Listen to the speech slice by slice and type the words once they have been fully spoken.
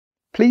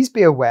Please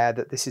be aware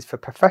that this is for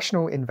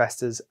professional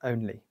investors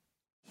only.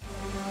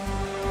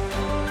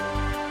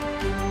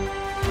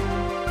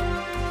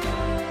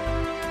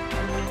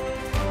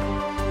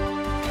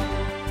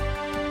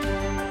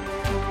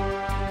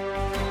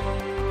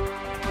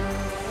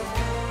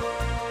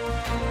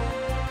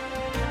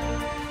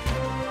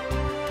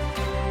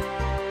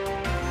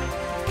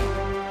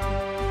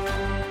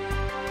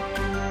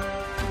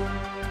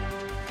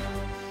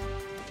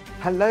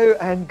 Hello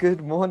and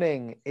good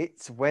morning.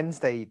 It's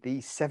Wednesday, the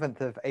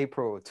 7th of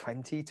April,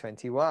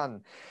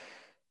 2021.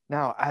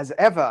 Now, as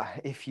ever,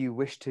 if you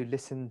wish to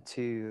listen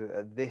to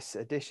this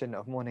edition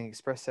of Morning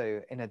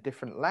Espresso in a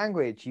different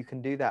language, you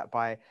can do that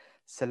by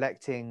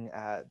selecting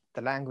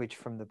the language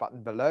from the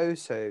button below.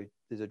 So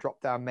there's a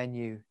drop-down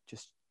menu,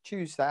 just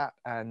choose that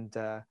and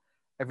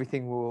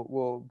everything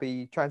will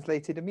be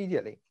translated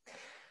immediately.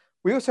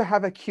 We also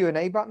have a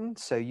Q&A button,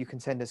 so you can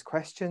send us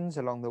questions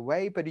along the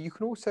way, but you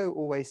can also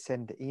always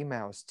send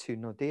emails to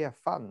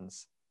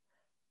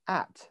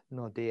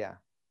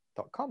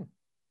nordeafunds@nordea.com.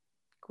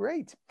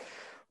 Great.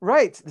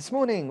 Right, this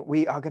morning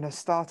we are going to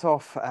start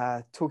off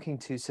talking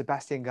to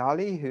Sebastian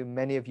Gali, who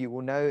many of you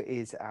will know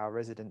is our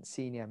resident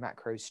senior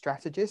macro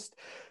strategist.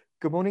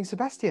 Good morning,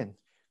 Sebastian.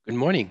 Good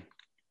morning.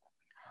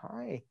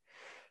 Hi.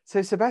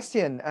 So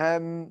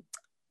Sebastian,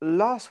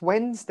 last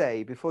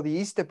Wednesday, before the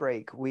Easter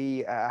break, we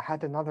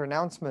had another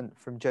announcement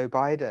from Joe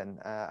Biden,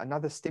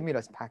 another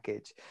stimulus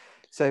package.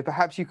 So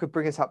perhaps you could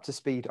bring us up to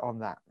speed on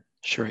that.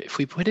 Sure. If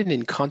we put it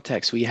in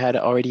context, we had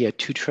already a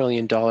 $2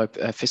 trillion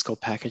fiscal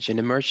package, an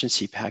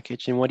emergency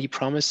package, and what he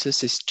promised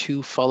us is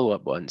two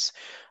follow-up ones.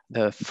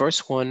 The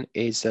first one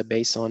is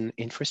based on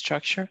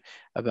infrastructure,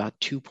 about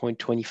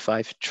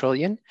 2.25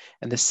 trillion,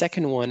 and the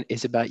second one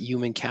is about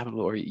human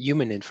capital or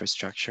human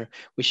infrastructure,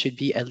 which should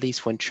be at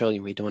least 1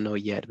 trillion. We don't know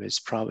yet, but it's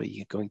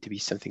probably going to be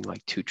something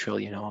like 2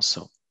 trillion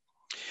also.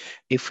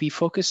 If we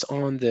focus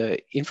on the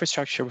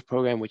infrastructure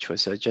program, which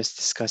was just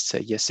discussed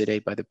yesterday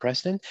by the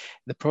president,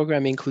 the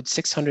program includes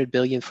 600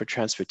 billion for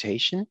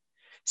transportation,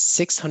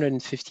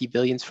 650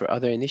 billion for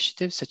other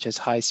initiatives such as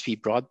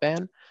high-speed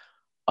broadband,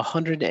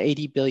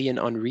 180 billion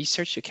on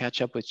research to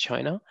catch up with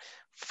China,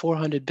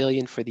 400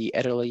 billion for the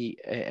elderly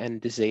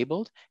and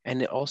disabled,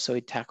 and it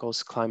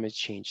tackles climate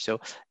change. So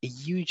a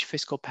huge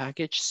fiscal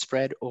package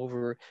spread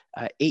over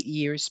 8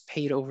 years,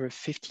 paid over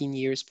 15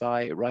 years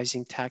by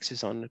rising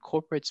taxes on the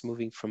corporates,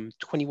 moving from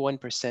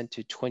 21%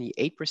 to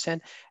 28%,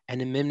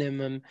 and a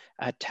minimum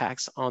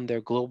tax on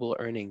their global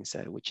earnings,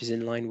 which is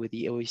in line with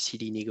the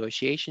OECD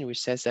negotiation,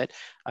 which says that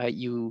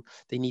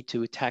they need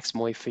to tax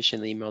more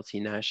efficiently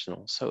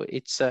multinationals. So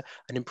it's an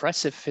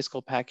impressive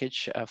fiscal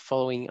package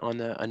following on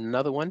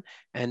another one,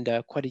 and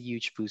quite a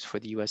huge boost for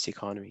the US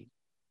economy.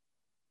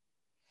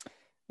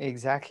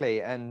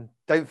 Exactly. And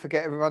don't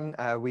forget, everyone,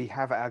 we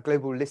have our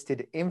global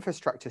listed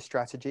infrastructure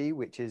strategy,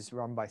 which is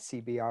run by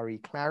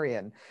CBRE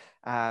Clarion.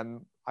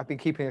 I've been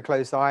keeping a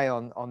close eye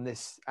on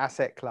this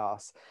asset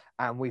class,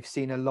 and we've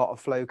seen a lot of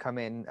flow come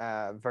in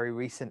very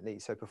recently.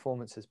 So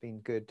performance has been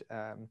good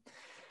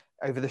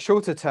over the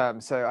shorter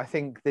term. So I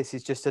think this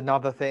is just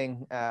another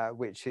thing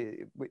which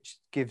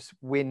gives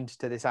wind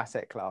to this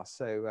asset class.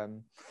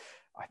 So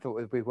I thought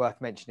it would be worth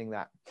mentioning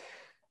that.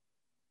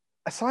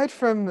 Aside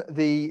from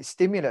the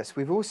stimulus,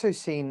 we've also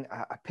seen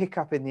a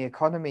pickup in the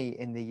economy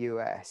in the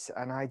US.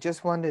 And I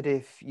just wondered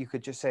if you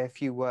could just say a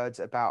few words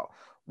about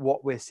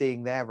what we're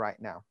seeing there right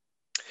now.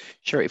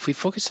 Sure. If we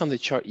focus on the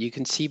chart, you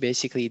can see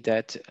basically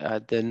that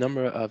the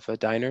number of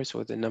diners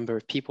or the number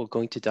of people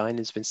going to dine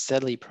has been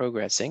steadily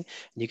progressing.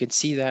 And you can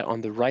see that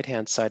on the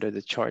right-hand side of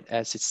the chart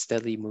as it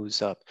steadily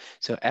moves up.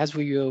 So as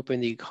we reopen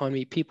the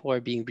economy, people are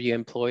being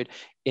re-employed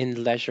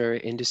in leisure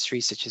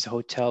industries such as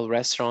hotel,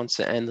 restaurants,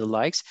 and the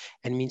likes,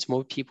 and means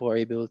more people are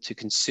able to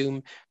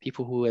consume.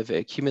 People who have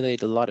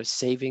accumulated a lot of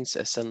savings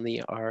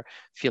suddenly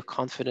feel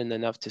confident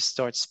enough to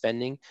start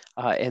spending,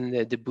 and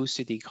the boost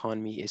to the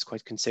economy is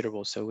quite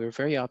considerable. So we're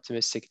very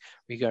optimistic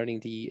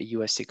regarding the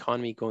US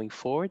economy going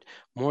forward,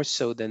 more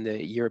so than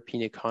the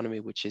European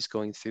economy, which is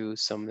going through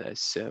some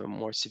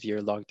more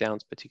severe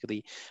lockdowns,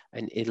 particularly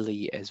in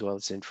Italy as well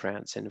as in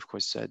France. And of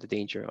course, the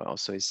danger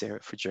also is there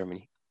for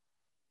Germany.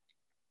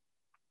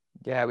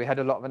 Yeah, we had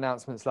a lot of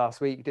announcements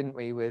last week, didn't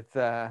we, with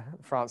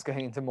France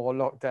going into more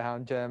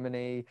lockdown,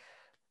 Germany.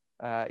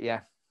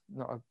 Yeah,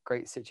 not a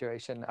great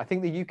situation. I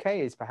think the UK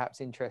is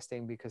perhaps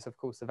interesting because, of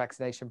course, the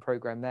vaccination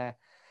program there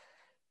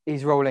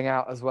is rolling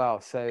out as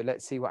well. So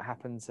let's see what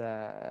happens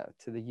to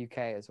the UK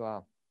as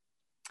well.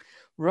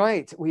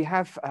 Right, we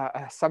have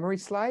a summary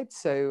slide.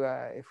 So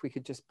if we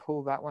could just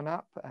pull that one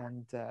up,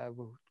 and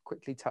we'll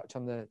quickly touch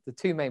on the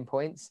two main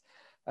points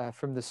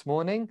from this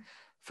morning.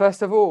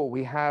 First of all,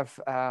 we have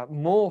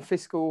more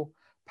fiscal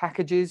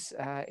packages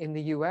in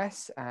the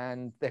US,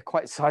 and they're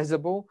quite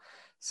sizable.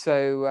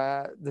 So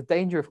the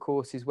danger, of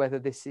course, is whether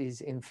this is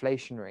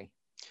inflationary.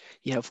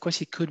 Yeah, of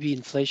course, it could be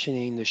inflation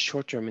in the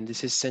short term, and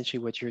this is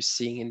essentially what you're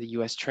seeing in the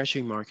U.S.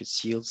 Treasury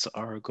markets. Yields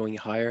are going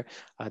higher.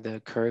 The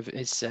curve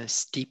is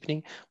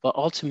steepening, but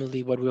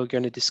ultimately, what we're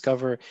going to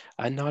discover,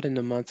 not in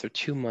a month or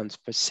 2 months,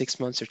 but 6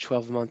 months or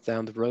 12 months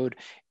down the road,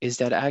 is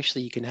that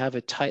actually you can have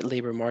a tight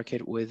labor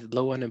market with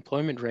low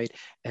unemployment rate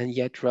and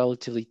yet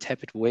relatively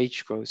tepid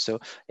wage growth. So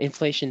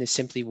inflation is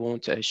simply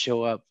won't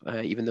show up,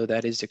 even though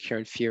that is the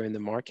current fear in the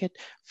market.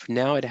 For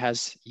now, it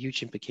has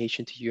huge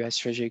implication to U.S.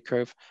 Treasury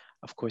curve.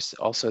 Of course,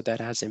 also that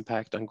has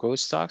impact on growth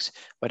stocks,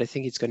 but I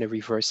think it's going to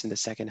reverse in the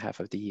second half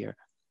of the year.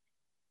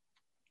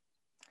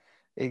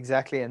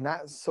 Exactly, and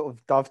that sort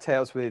of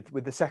dovetails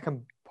with the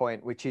second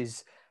point, which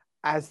is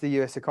as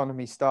the US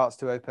economy starts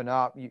to open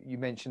up. You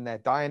mentioned their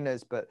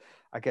diners, but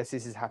I guess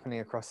this is happening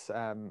across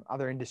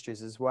other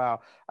industries as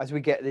well. As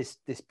we get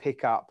this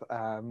pickup,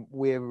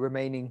 we're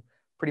remaining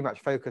pretty much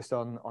focused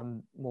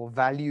on more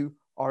value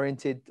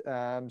oriented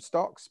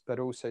stocks, but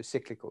also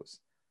cyclicals.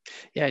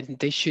 Yeah,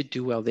 they should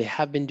do well. They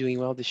have been doing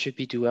well. They should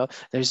be do well.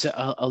 There's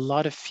a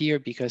lot of fear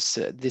because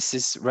this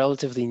is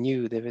relatively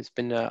new. There has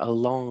been a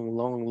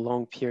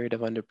long period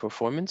of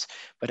underperformance.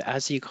 But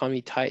as the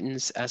economy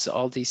tightens, as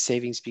all these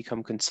savings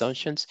become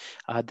consumptions,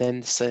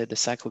 then the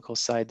cyclical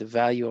side, the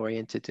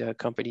value-oriented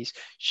companies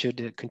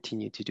should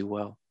continue to do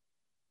well.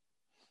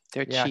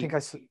 They're Yeah, cheap.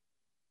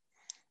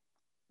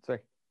 Sorry.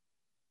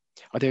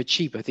 Oh, they're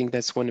cheap. I think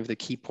that's one of the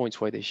key points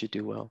why they should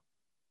do well.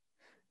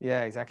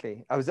 Yeah,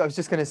 exactly. I was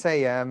just going to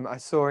say, I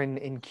saw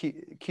in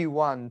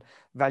Q1,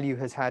 value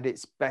has had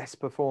its best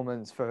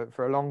performance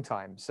for a long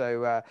time.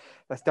 So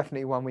that's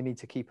definitely one we need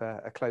to keep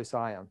a close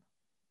eye on.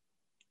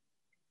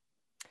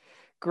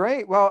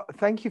 Great. Well,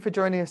 thank you for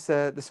joining us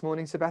this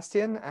morning,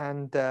 Sebastian,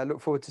 and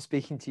look forward to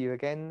speaking to you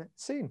again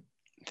soon.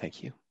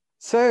 Thank you.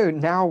 So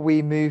now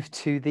we move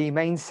to the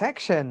main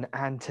section,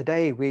 and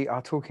today we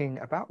are talking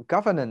about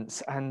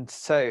governance. And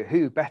so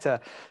who better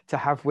to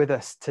have with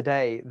us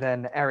today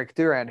than Erik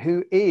Durand,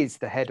 who is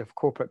the head of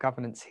corporate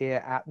governance here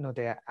at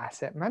Nordea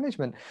Asset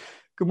Management.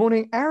 Good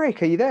morning,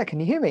 Erik. Are you there?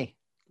 Can you hear me?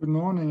 Good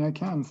morning. I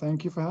can.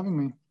 Thank you for having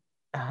me.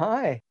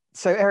 Hi.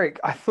 So Erik,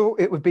 I thought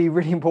it would be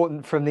really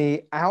important from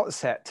the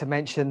outset to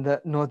mention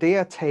that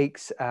Nordea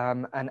takes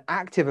an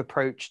active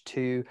approach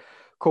to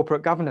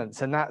corporate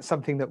governance, and that's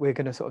something that we're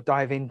going to sort of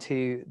dive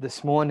into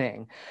this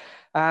morning.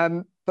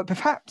 But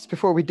perhaps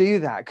before we do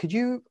that, could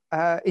you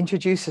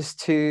introduce us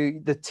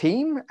to the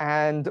team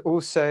and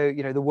also,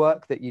 the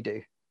work that you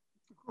do?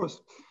 Of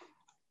course.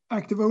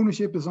 Active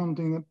ownership is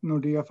something that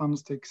Nordea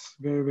Funds takes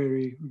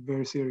very,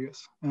 very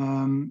serious.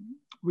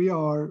 We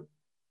are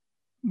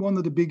one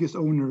of the biggest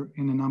owner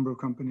in a number of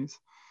companies,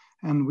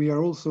 and we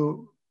are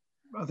also,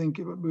 I think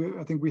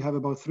we have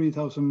about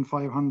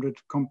 3,500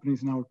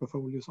 companies in our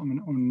portfolios on a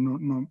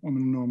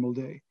normal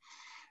day.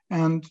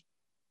 And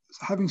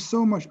having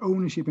so much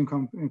ownership in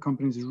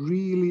companies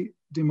really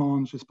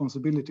demands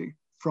responsibility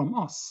from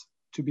us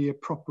to be a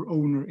proper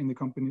owner in the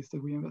companies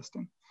that we invest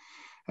in.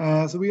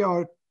 So we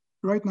are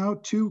right now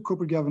 2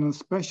 corporate governance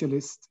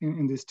specialists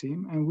in this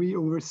team, and we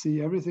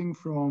oversee everything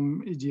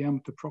from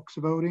EGM to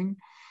proxy voting.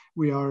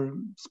 We are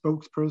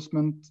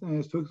spokesperson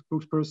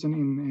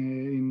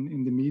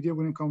in the media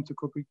when it comes to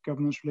corporate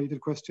governance related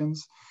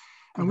questions.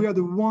 And we are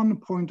the one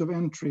point of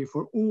entry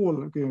for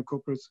all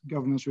corporate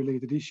governance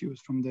related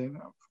issues from the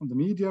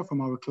media,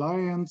 from our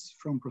clients,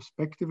 from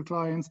prospective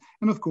clients,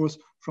 and of course,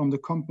 from the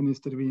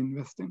companies that we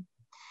invest in.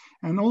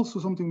 And also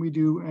something we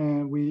do,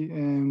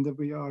 that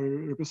we are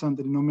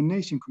represented in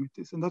nomination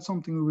committees. And that's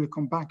something we will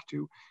come back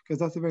to,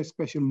 because that's a very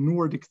special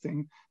Nordic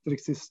thing that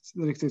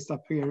exists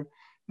up here,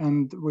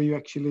 and where you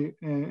actually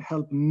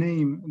help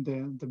name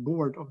the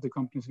board of the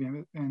companies we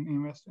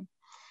invest in.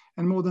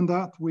 And more than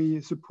that,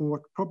 we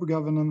support proper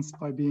governance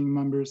by being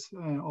members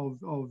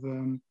of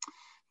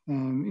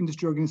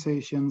industry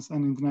organizations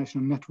and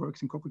international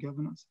networks in corporate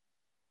governance.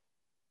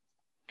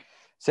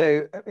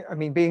 So, I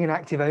mean, being an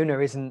active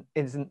owner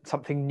isn't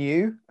something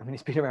new. I mean,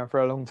 it's been around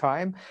for a long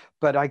time,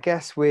 but I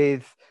guess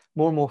with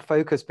more and more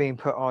focus being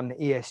put on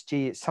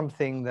ESG, it's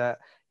something that,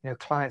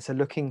 clients are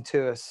looking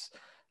to us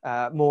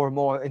more and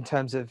more in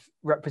terms of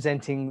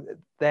representing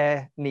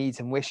their needs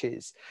and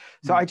wishes.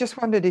 So I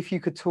just wondered if you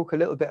could talk a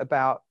little bit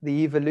about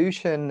the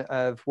evolution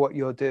of what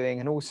you're doing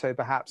and also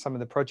perhaps some of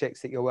the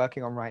projects that you're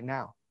working on right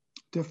now.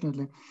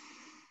 Definitely.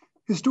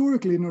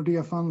 Historically,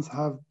 Nordea Funds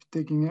have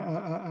taken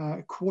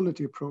a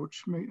quality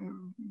approach.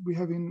 We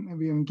have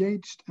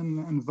engaged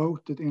and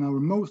voted in our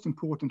most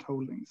important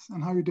holdings.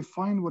 And how you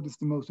define what is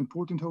the most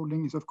important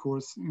holding is, of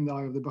course, in the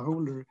eye of the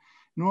beholder.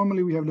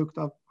 Normally, we have looked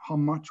up how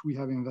much we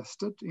have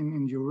invested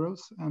in euros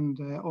and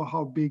or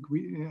how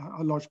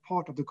large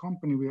part of the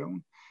company we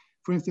own.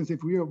 For instance,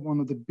 if we are one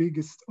of the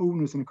biggest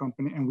owners in a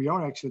company, and we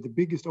are actually the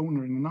biggest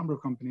owner in a number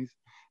of companies,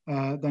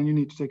 then you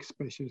need to take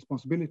special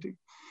responsibility.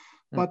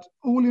 But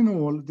all in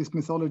all, this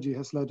methodology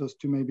has led us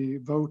to maybe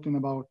vote in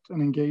about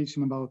and engage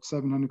in about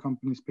 700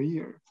 companies per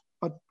year.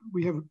 But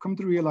we have come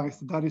to realize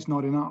that is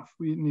not enough.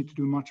 We need to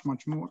do much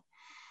more.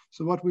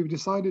 So what we've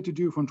decided to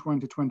do from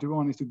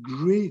 2021 is to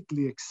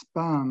greatly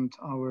expand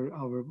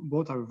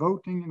both our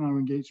voting and our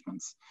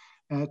engagements.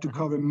 to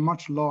cover a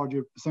much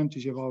larger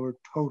percentage of our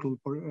total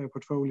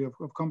portfolio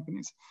of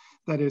companies.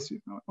 That is,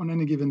 on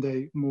any given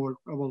day, more,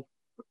 well,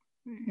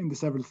 in the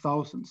several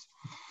thousands.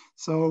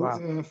 So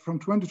wow. From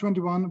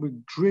 2021, we're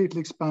greatly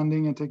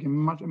expanding and taking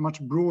a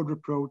much broader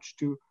approach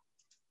to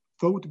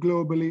vote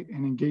globally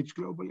and engage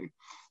globally.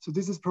 So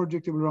this is a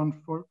project that we run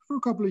for a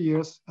couple of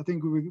years. I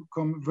think we will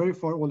come very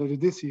far already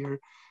this year.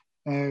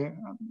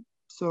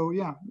 So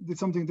yeah,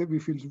 it's something that we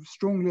feel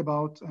strongly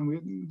about,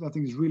 and I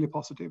think is really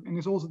positive. And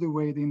it's also the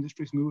way the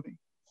industry is moving.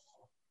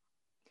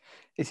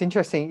 It's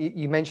interesting.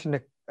 You mentioned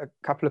a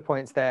couple of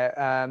points there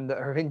that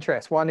are of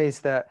interest. One is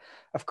that,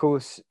 of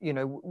course, you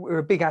know, we're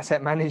a big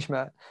asset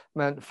management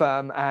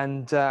firm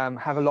and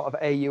have a lot of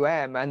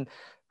AUM. And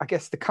I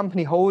guess the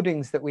company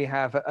holdings that we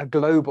have are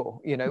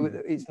global. You know,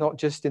 it's not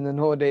just in the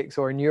Nordics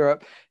or in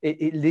Europe.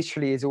 It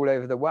literally is all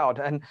over the world.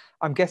 And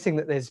I'm guessing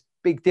that there's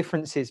big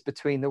differences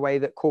between the way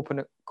that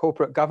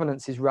corporate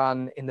governance is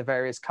run in the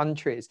various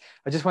countries.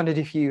 I just wondered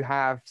if you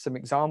have some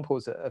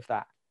examples of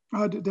that.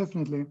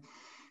 Definitely.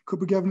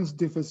 Corporate governance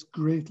differs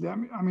greatly. I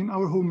mean,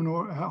 our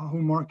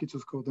home markets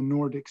is called the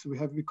Nordics.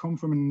 We come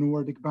from a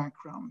Nordic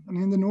background, and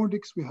in the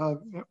Nordics we have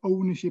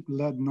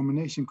ownership-led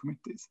nomination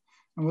committees.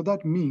 And what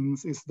that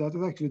means is that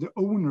it's actually the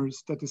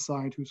owners that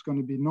decide who's going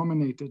to be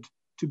nominated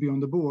to be on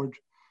the board,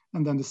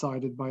 and then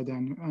decided by the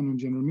annual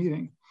general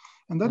meeting.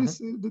 And that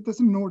is that's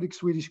a Nordic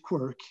Swedish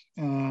quirk,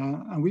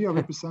 and we are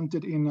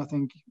represented in, I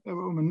think,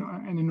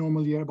 in a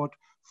normal year about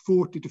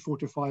 40 to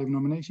 45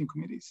 nomination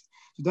committees.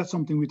 So that's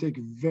something we take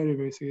very,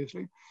 very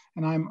seriously.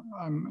 And I'm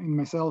in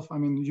myself, I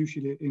mean,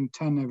 usually in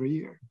 10 every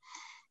year.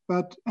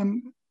 But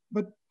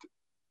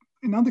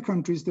in other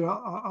countries, there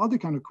are other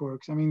kind of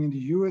quirks. I mean, in the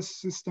US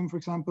system, for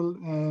example,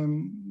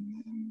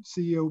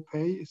 CEO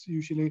pay is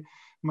usually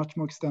much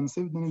more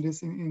extensive than it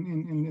is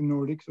in the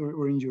Nordics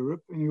or in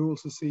Europe. And you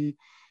also see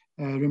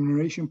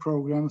remuneration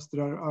programs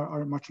that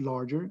are much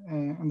larger.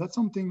 And that's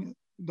something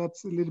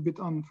that's a little bit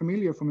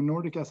unfamiliar from a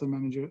Nordic asset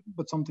manager,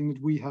 but something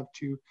that we have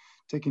to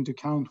take into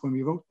account when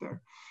we vote there.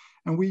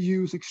 And we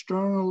use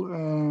external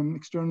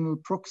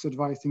proxy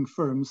advising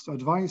firms to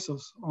advise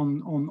us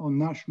on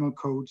national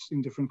codes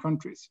in different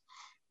countries.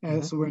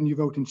 So when you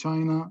vote in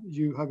China,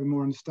 you have a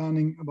more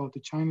understanding about the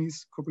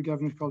Chinese corporate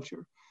governance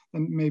culture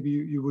than maybe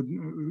you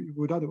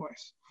would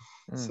otherwise.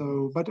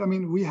 So, but I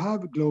mean, we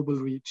have global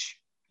reach,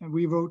 and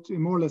we vote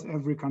in more or less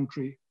every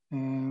country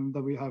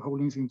that we have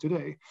holdings in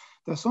today.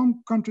 There are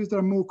some countries that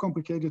are more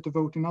complicated to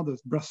vote in others.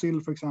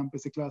 Brazil, for example,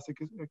 is a classic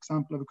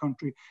example of a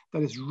country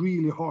that is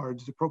really hard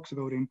to proxy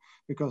vote in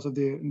because of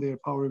their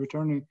power of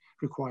attorney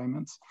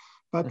requirements.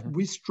 But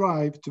we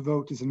strive to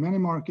vote as in many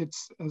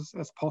markets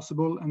as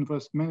possible and for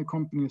as many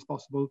companies as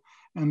possible.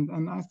 And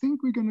I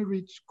think we're going to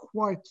reach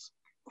quite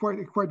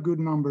a good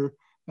number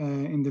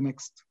in the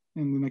next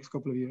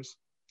couple of years.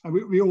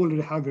 We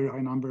already have a very high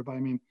number, but I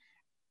mean,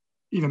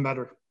 even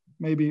better,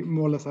 maybe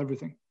more or less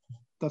everything.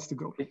 That's the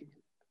goal.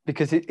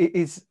 Because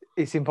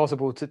it's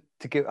impossible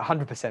to get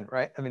 100%,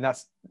 right? I mean,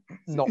 that's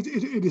not.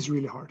 It is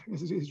really hard.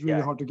 It's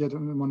really hard to get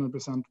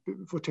 100%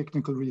 for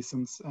technical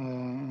reasons,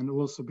 and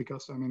also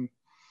because, I mean,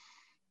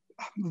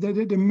 there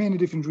are many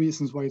different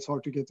reasons why it's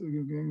hard to go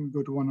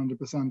to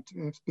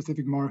 100%.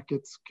 Specific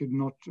markets could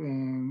not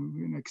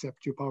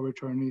accept your power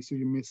attorney, so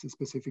you miss a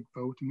specific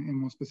vote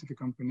in one specific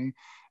company.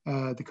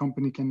 The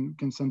company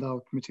can send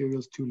out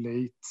materials too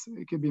late.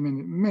 It could be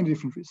many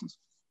different reasons.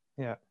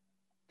 Yeah.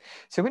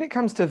 So when it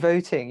comes to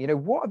voting, you know,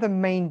 what are the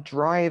main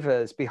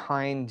drivers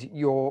behind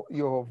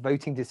your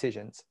voting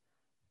decisions?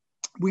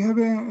 We have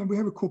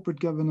a corporate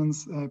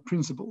governance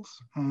principles,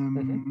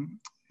 and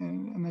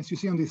as you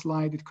see on this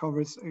slide, it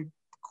covers a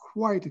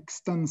quite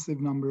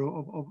extensive number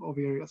of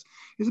areas.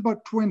 It's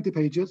about 20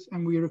 pages,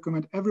 and we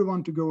recommend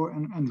everyone to go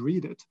and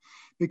read it,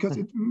 because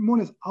it more or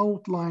less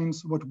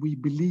outlines what we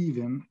believe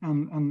in,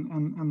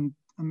 and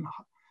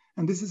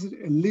this is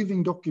a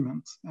living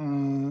document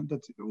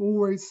that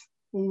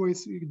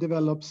always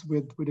develops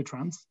with the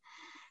trends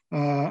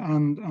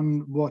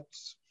and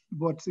what's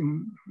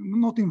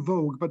not in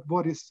vogue, but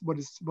what is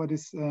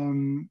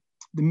the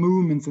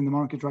movements in the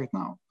market right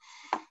now.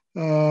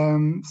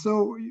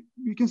 So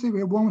you can say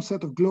we have one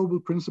set of global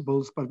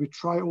principles, but we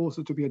try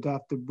also to be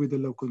adapted with the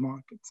local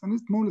markets, and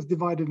it's more or less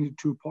divided into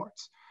two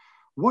parts: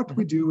 what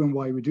we do and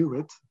why we do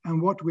it,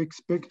 and what we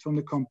expect from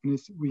the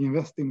companies we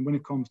invest in when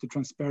it comes to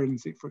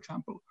transparency, for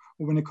example,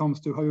 or when it comes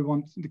to how we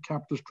want the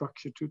capital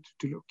structure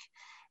to look.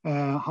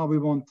 How we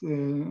want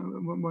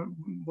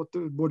what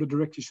the board of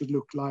directors should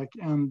look like,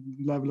 and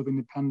level of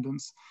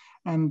independence,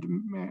 and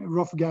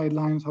rough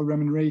guidelines how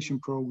remuneration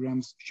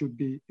programs should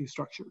be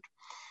structured.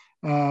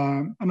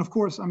 And of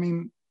course, I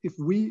mean, if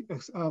we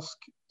ask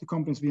the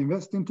companies we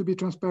invest in to be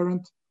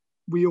transparent,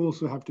 we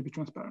also have to be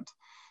transparent.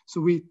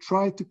 So we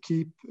try to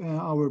keep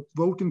our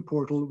voting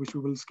portal, which we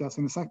will discuss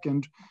in a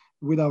second,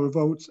 with our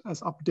votes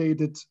as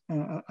updated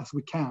as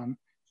we can,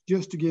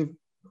 just to give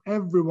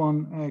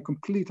everyone a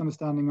complete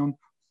understanding on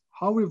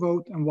how we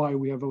vote and why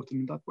we are voting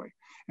in that way.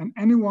 And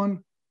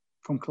anyone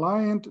from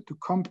client to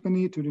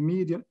company to the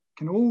media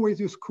can always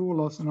just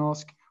call us and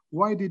ask,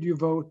 Why did you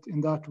vote in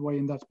that way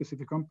in that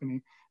specific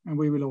company? And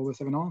we will always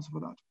have an answer for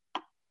that.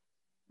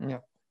 Yeah.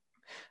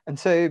 And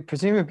so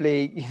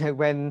presumably, you know,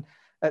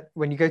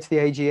 when you go to the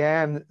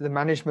AGM, the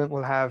management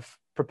will have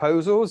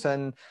proposals,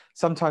 and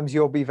sometimes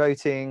you'll be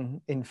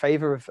voting in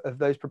favor of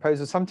those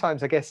proposals.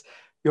 Sometimes I guess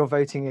you're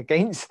voting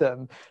against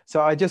them.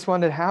 So I just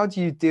wondered, how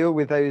do you deal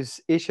with those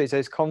issues,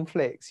 those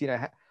conflicts, you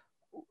know,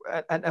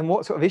 and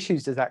what sort of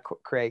issues does that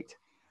create?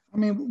 I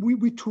mean,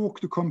 we talk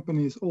to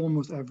companies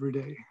almost every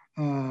day.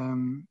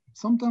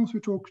 Sometimes we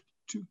talk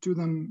to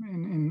them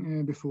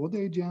in before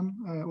the AGM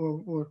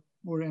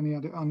or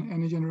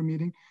any general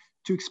meeting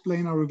to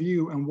explain our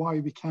view and why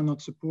we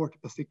cannot support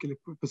a particular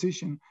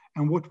position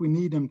and what we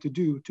need them to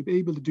do to be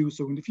able to do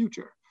so in the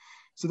future.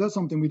 So that's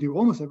something we do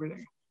almost every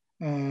day,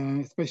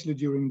 especially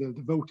during the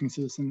voting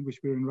season, which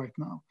we're in right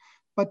now.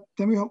 But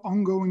then we have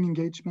ongoing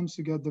engagements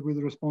together with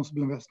the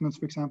responsible investments,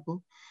 for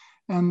example.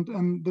 And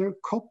there are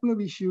a couple of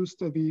issues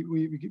that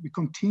we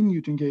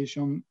continue to engage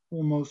on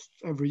almost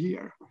every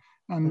year.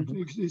 And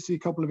you see a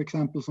couple of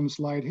examples on the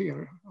slide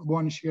here.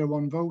 One share,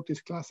 one vote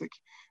is classic.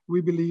 We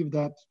believe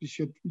that we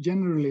should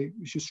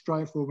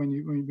strive for when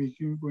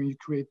you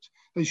create,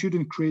 they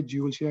shouldn't create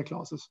dual share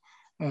classes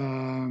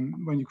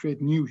when you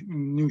create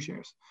new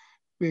shares,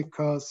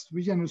 because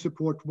we generally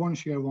support one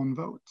share, one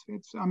vote.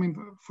 I mean,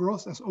 for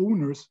us as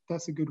owners,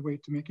 that's a good way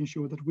to making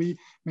sure that we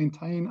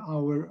maintain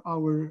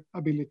our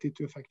ability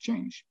to affect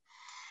change.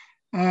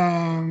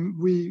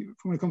 When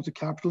it comes to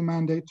capital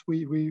mandates,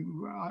 we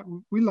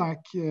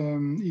like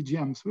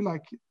EGMs. We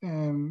like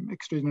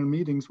extraordinary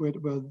meetings where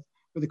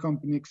the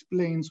company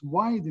explains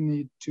why they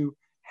need to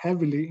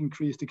heavily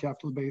increase the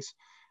capital base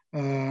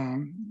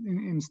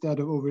instead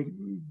of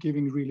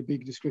giving really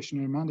big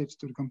discretionary mandates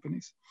to the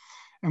companies.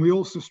 And we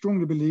also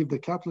strongly believe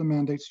that capital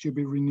mandates should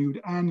be renewed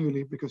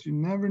annually, because you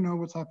never know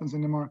what happens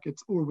in the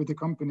markets or with the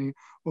company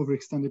over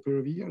extended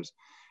period of years.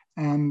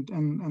 And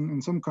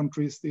in some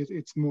countries,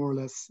 it's more or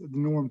less the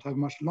norm to have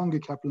much longer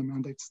capital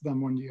mandates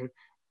than 1 year,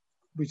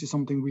 which is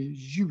something we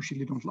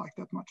usually don't like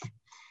that much.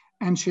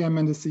 And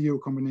chairman and CEO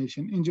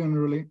combination. In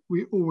generally,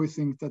 we always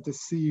think that the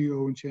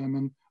CEO and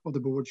chairman of the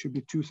board should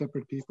be two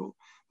separate people.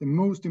 The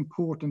most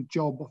important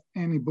job of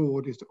any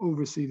board is to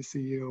oversee the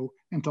CEO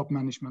and top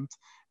management,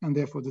 and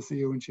therefore the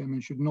CEO and chairman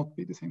should not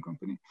be the same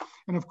company.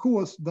 And of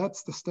course,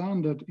 that's the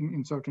standard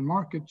in certain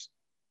markets,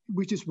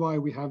 which is why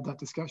we have that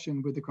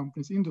discussion with the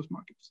companies in those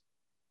markets.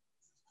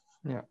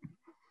 Yeah.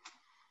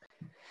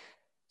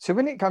 So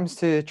when it comes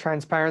to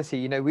transparency,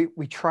 you know,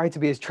 we try to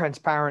be as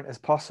transparent as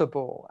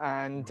possible.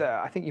 And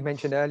I think you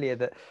mentioned earlier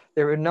that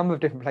there are a number of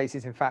different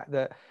places, in fact,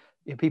 that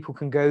people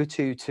can go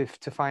to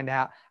find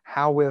out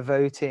how we're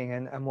voting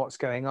and what's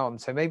going on.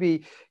 So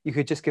maybe you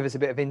could just give us a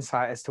bit of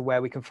insight as to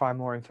where we can find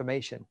more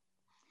information.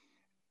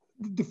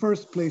 The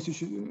first place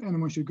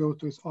anyone should go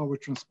to is our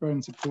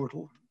transparency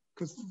portal,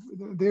 because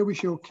there we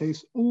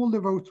showcase all the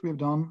votes we have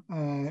done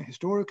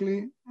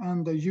historically,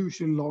 and they're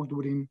usually logged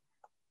within,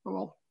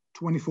 well,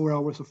 24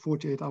 hours or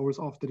 48 hours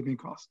after they've been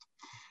cast.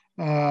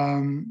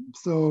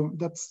 So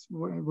that's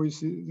where you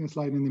see the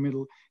slide in the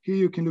middle. Here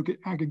you can look at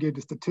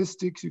aggregated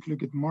statistics, you can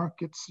look at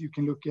markets, you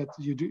can look at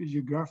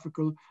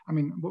geographical, I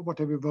mean,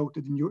 whatever you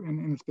voted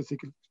in a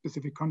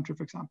specific country,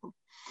 for example.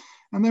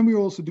 And then we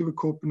also do a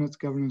corporate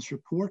governance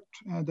report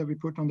that we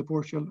put on the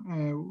portal,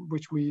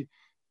 which we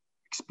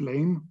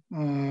explain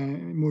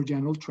more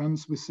general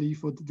trends we see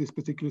for this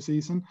particular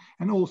season,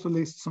 and also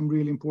list some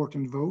really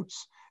important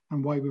votes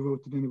and why we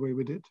voted in the way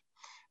we did.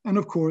 And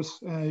of course,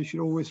 you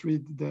should always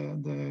read the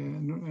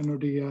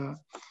Nordea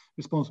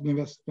Responsible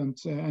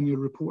Investment annual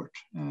report,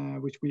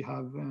 which we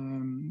have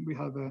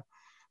 1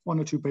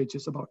 or 2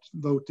 pages about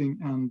voting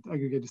and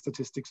aggregated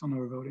statistics on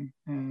our voting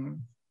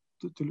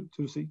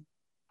to see.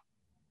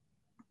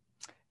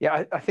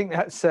 Yeah, I think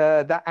that's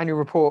that annual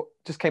report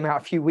just came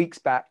out a few weeks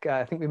back.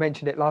 I think we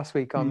mentioned it last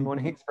week on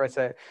Morning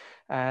Espresso,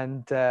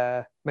 and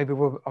maybe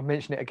I'll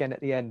mention it again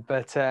at the end.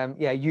 But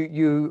yeah,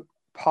 you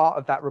part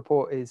of that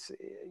report is,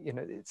 you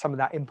know, some of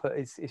that input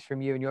is from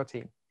you and your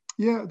team.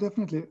 Yeah,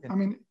 definitely. Yeah. I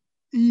mean,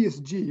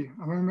 ESG,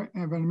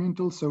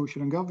 environmental,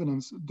 social, and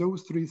governance,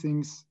 those 3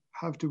 things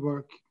have to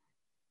work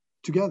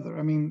together.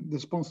 I mean, the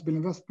responsible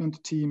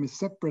investment team is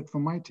separate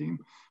from my team,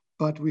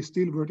 but we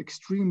still work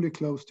extremely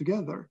close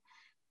together.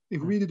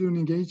 If we do an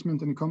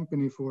engagement in a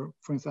company, for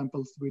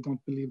example, we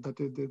don't believe that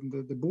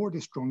the board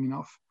is strong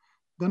enough,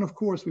 then of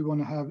course we want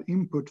to have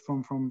input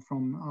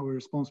from our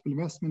responsible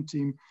investment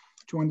team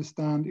to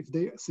understand if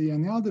they see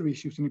any other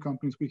issues in the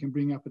companies we can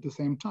bring up at the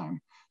same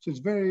time. So it's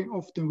very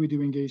often we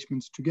do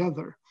engagements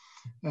together.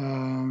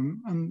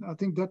 And I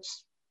think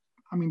that's,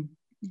 I mean,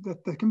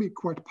 that can be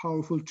quite a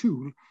powerful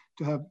tool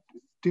to have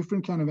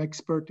different kind of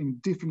expert in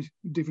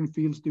different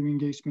fields doing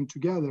engagement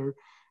together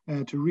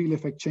to really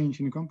affect change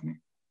in a company.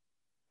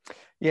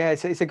 Yeah,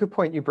 it's a good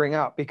point you bring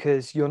up,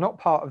 because you're not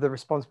part of the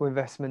responsible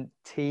investment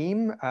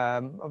team.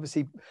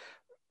 Obviously,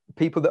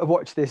 people that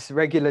watch this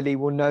regularly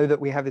will know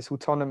that we have this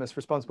autonomous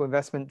responsible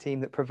investment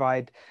team that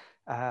provide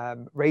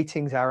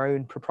ratings, our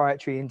own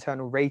proprietary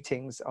internal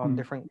ratings on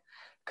different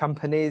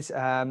companies.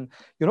 You're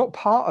not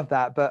part of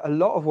that, but a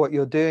lot of what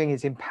you're doing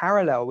is in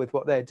parallel with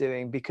what they're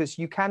doing, because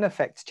you can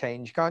affect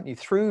change, can't you?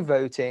 Through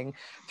voting,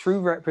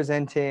 through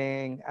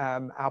representing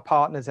our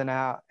partners and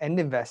our end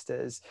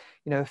investors.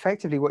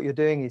 Effectively what you're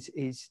doing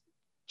is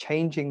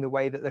changing the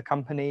way that the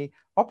company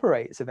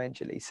operates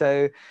eventually.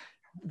 So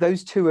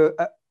those two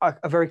are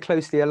very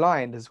closely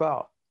aligned as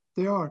well.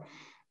 They are.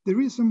 The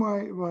reason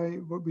why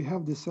we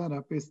have this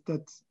setup is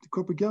that the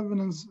corporate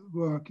governance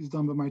work is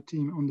done by my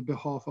team on the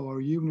behalf of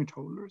our unit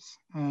holders.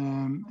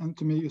 And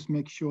to me, just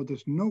make sure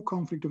there's no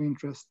conflict of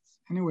interests.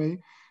 Anyway,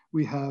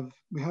 we have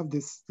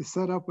this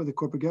setup where the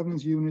corporate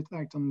governance unit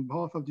acts on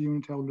behalf of the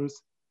unit holders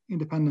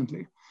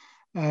independently.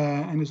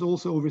 And it's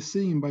also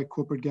overseen by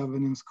corporate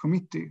governance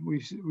committee,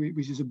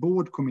 which is a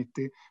board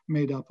committee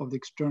made up of the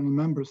external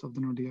members of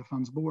the Nordea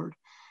Funds board.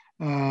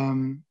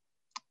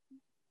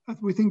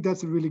 We think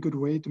that's a really good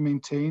way to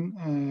maintain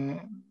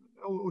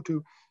or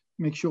to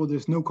make sure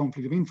there's no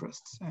conflict of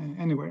interests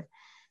anywhere.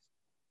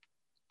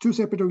 Two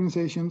separate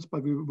organizations,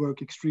 but we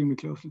work extremely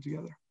closely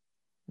together.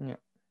 Yeah,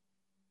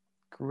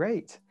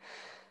 great.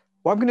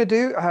 What I'm going to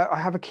do, I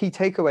have a key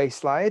takeaway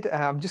slide.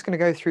 I'm just going to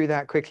go through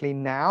that quickly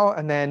now,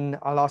 and then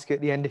I'll ask you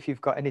at the end if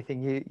you've got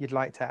anything you'd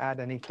like to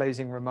add, any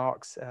closing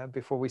remarks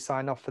before we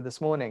sign off for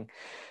this morning.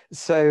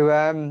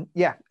 So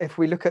yeah, if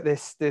we look at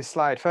this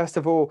slide, first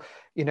of all,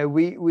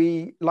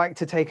 we like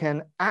to take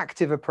an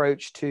active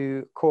approach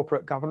to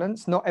corporate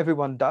governance. Not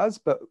everyone does,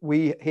 but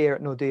we here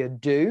at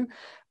Nordea do.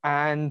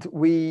 And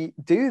we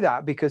do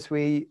that because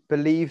we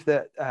believe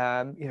that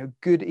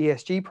good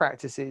ESG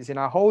practices in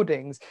our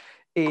holdings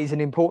is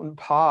an important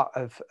part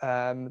of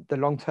the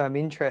long-term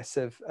interests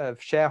of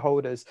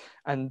shareholders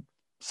and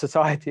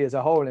society as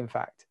a whole, in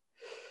fact.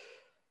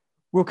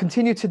 We'll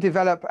continue to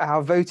develop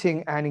our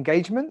voting and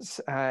engagements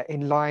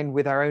in line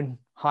with our own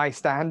high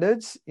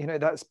standards.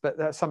 But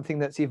that's something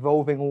that's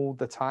evolving all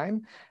the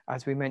time,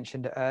 as we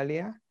mentioned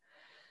earlier.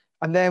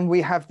 And then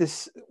we have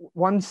this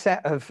one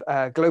set of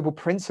global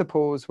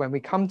principles when we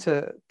come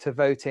to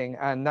voting,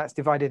 and that's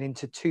divided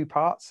into two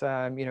parts,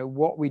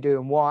 what we do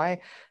and why,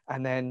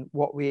 and then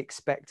what we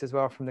expect as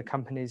well from the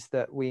companies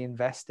that we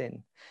invest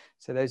in.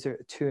 So those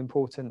are two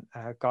important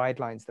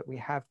guidelines that we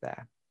have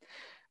there.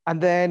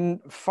 And then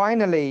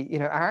finally,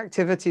 our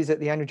activities at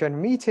the annual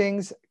general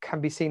meetings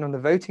can be seen on the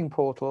voting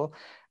portal.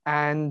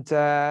 And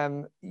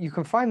you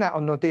can find that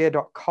on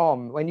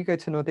Nordea.com. When you go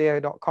to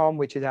Nordea.com,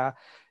 which is our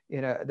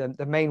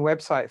the main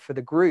website for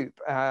the group,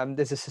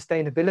 there's a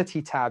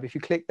sustainability tab. If you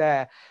click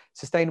there,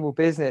 sustainable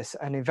business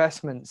and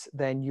investments,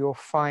 then you'll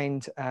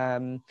find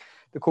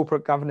the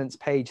corporate governance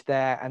page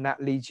there, and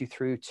that leads you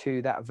through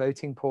to that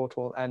voting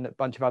portal and a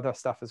bunch of other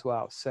stuff as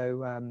well.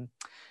 So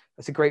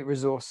that's a great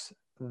resource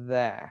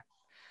there.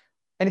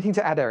 Anything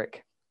to add,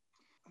 Eric?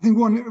 I think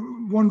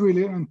one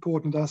really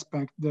important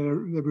aspect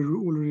that we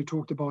already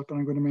talked about, but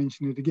I'm going to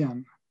mention it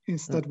again,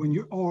 is that when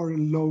you are a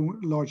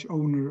large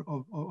owner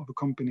of a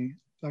company,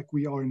 like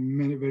we are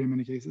in very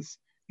many cases,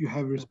 you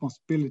have a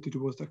responsibility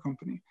towards that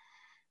company.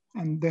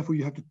 And therefore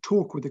you have to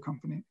talk with the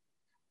company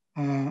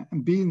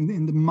and be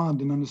in the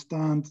mud and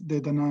understand the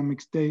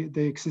dynamics they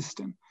exist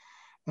in.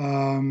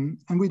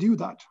 And we do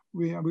that.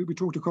 We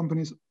talk to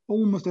companies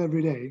almost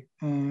every day,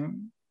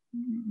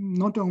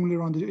 not only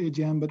around the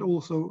AGM, but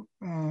also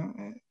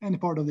any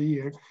part of the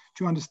year,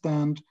 to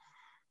understand,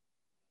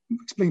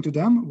 explain to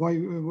them why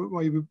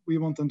we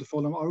want them to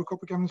follow our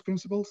corporate governance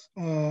principles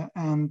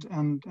and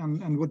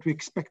what we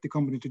expect the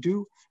company to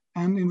do,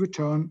 and in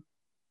return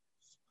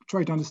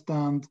try to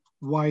understand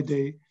why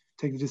they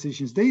take the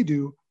decisions they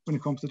do when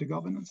it comes to the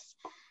governance.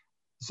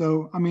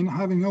 So I mean,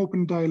 having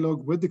open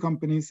dialogue with the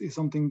companies is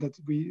something that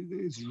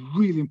is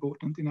really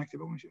important in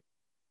active ownership.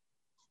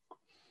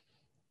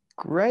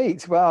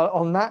 Great. Well,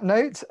 on that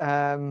note,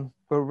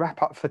 we'll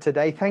wrap up for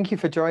today. Thank you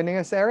for joining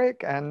us,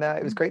 Eric, and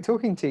it was great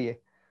talking to you.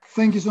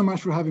 Thank you so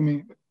much for having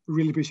me.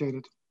 Really appreciate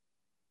it.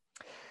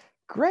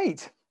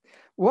 Great.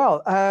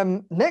 Well,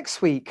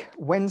 next week,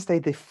 Wednesday,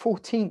 the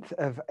 14th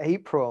of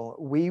April,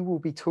 we will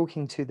be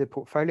talking to the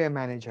portfolio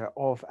manager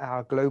of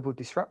our global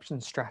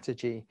disruption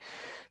strategy.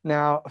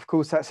 Now, of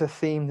course, that's a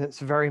theme that's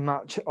very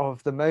much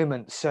of the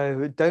moment,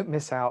 so don't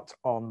miss out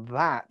on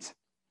that.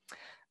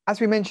 As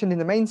we mentioned in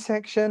the main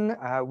section,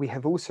 we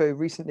have also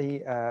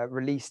recently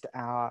released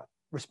our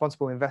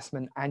Responsible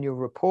Investment Annual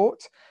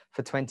Report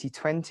for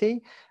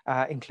 2020,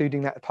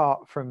 including that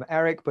part from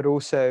Eric, but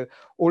also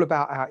all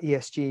about our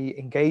ESG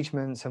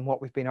engagements and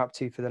what we've been up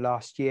to for the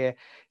last year.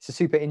 It's a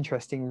super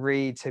interesting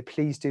read, so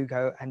please do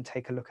go and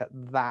take a look at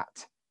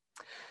that.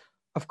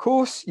 Of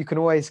course, you can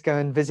always go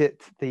and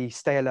visit the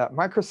Stay Alert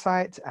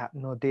microsite at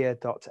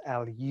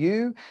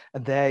nordea.lu,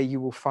 and there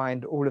you will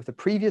find all of the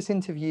previous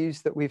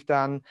interviews that we've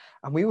done.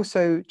 And we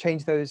also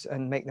change those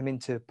and make them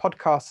into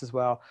podcasts as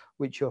well,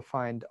 which you'll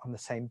find on the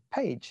same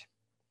page.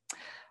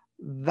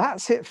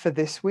 That's it for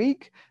this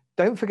week.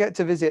 Don't forget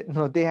to visit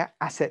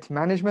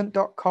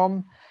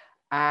nordeaassetmanagement.com,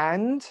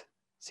 and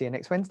see you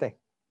next Wednesday.